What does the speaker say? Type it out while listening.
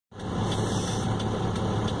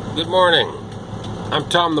Good morning. I'm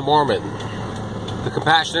Tom the Mormon, the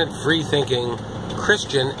compassionate, free-thinking,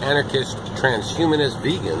 Christian, anarchist, transhumanist,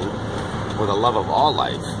 vegan with a love of all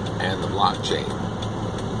life and the blockchain.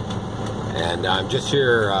 And I'm just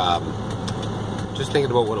here, just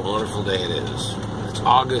thinking about what a wonderful day it is. It's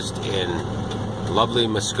August in lovely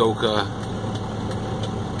Muskoka,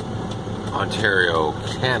 Ontario,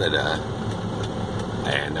 Canada,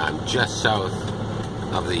 and I'm just south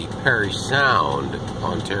of the Parry Sound,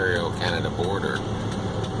 Ontario, Canada border,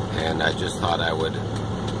 and I just thought I would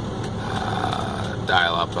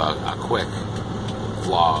dial up a quick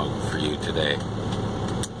vlog for you today,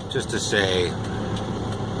 just to say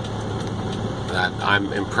that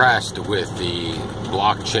I'm impressed with the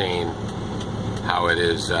blockchain, how it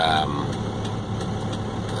is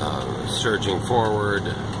surging forward,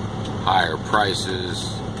 higher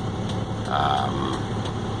prices,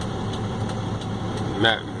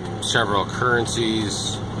 several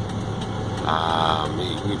currencies.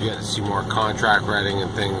 We've yet to see more contract writing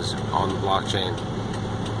and things on the blockchain.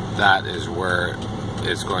 That is where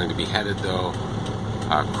it's going to be headed, though.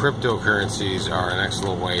 Cryptocurrencies are an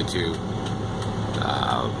excellent way to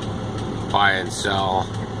buy and sell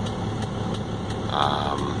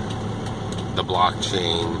the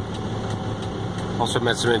blockchain. Also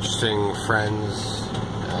met some interesting friends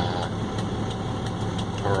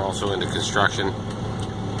who are also into construction,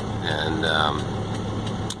 and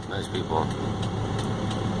nice people.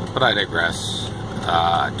 But I digress.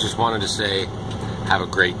 Just wanted to say have a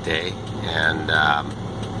great day, and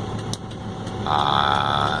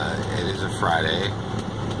it is a Friday,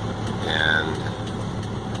 and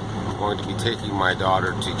I'm going to be taking my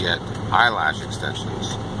daughter to get eyelash extensions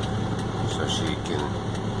so she can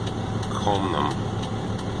comb them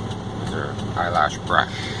with her eyelash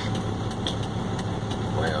brush.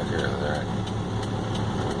 Way out here, there.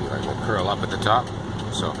 Maybe like to curl up at the top.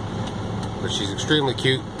 So, but she's extremely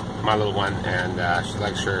cute, my little one, and she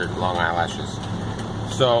likes her long eyelashes.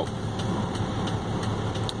 So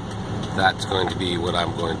that's going to be what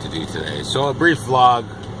I'm going to do today. So a brief vlog,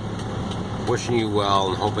 wishing you well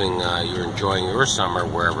and hoping you're enjoying your summer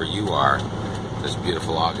wherever you are this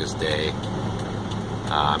beautiful August day.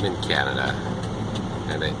 I'm in Canada,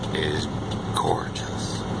 and it is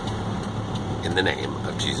gorgeous. In the name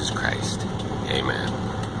of Jesus Christ, amen.